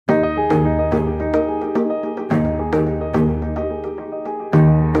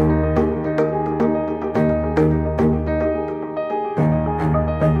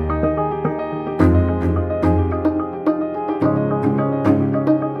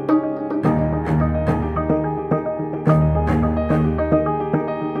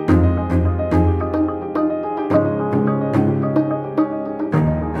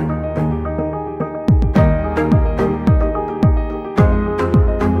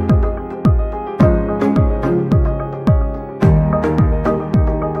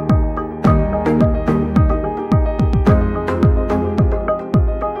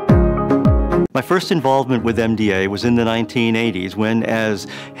first involvement with MDA was in the 1980s when, as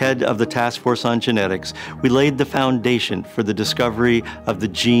head of the Task Force on Genetics, we laid the foundation for the discovery of the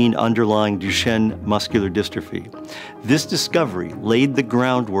gene underlying Duchenne muscular dystrophy. This discovery laid the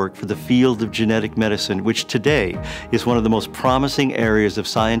groundwork for the field of genetic medicine, which today is one of the most promising areas of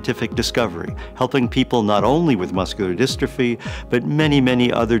scientific discovery, helping people not only with muscular dystrophy, but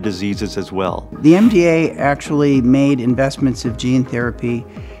many other diseases as well. The MDA actually made investments of gene therapy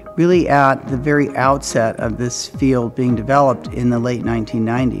really at the very outset of this field being developed in the late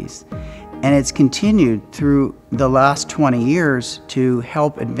 1990s. And it's continued through the last 20 years to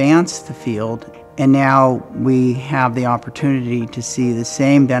help advance the field. And now we have the opportunity to see the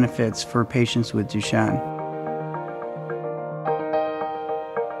same benefits for patients with Duchenne.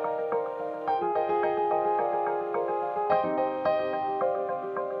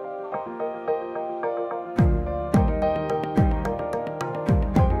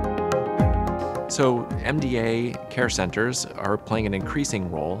 So MDA care centers are playing an increasing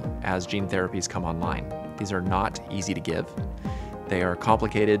role as gene therapies come online. These are not easy to give. They are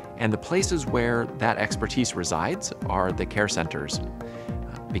complicated, and the places where that expertise resides are the care centers,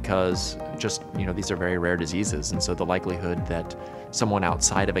 because these are very rare diseases, and so the likelihood that someone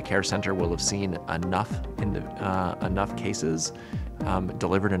outside of a care center will have seen enough cases,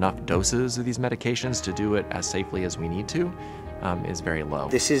 delivered enough doses of these medications to do it as safely as we need to, is very low.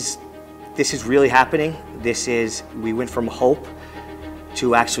 This is really happening. We went from hope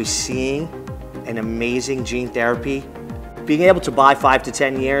to actually seeing an amazing gene therapy. Being able to buy 5 to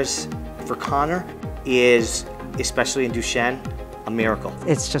 10 years for Connor is, especially in Duchenne, a miracle.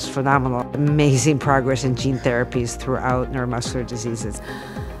 It's just phenomenal. Amazing progress in gene therapies throughout neuromuscular diseases.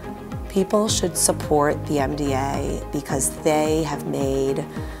 People should support the MDA because they have made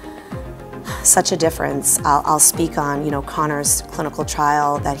such a difference. I'll speak on, Connor's clinical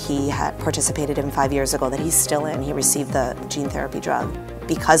trial that he had participated in 5 years ago that he's still in. He received the gene therapy drug.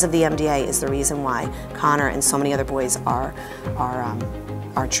 Because of the MDA is the reason why Connor and so many other boys are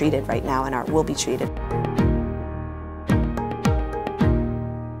treated right now and will be treated.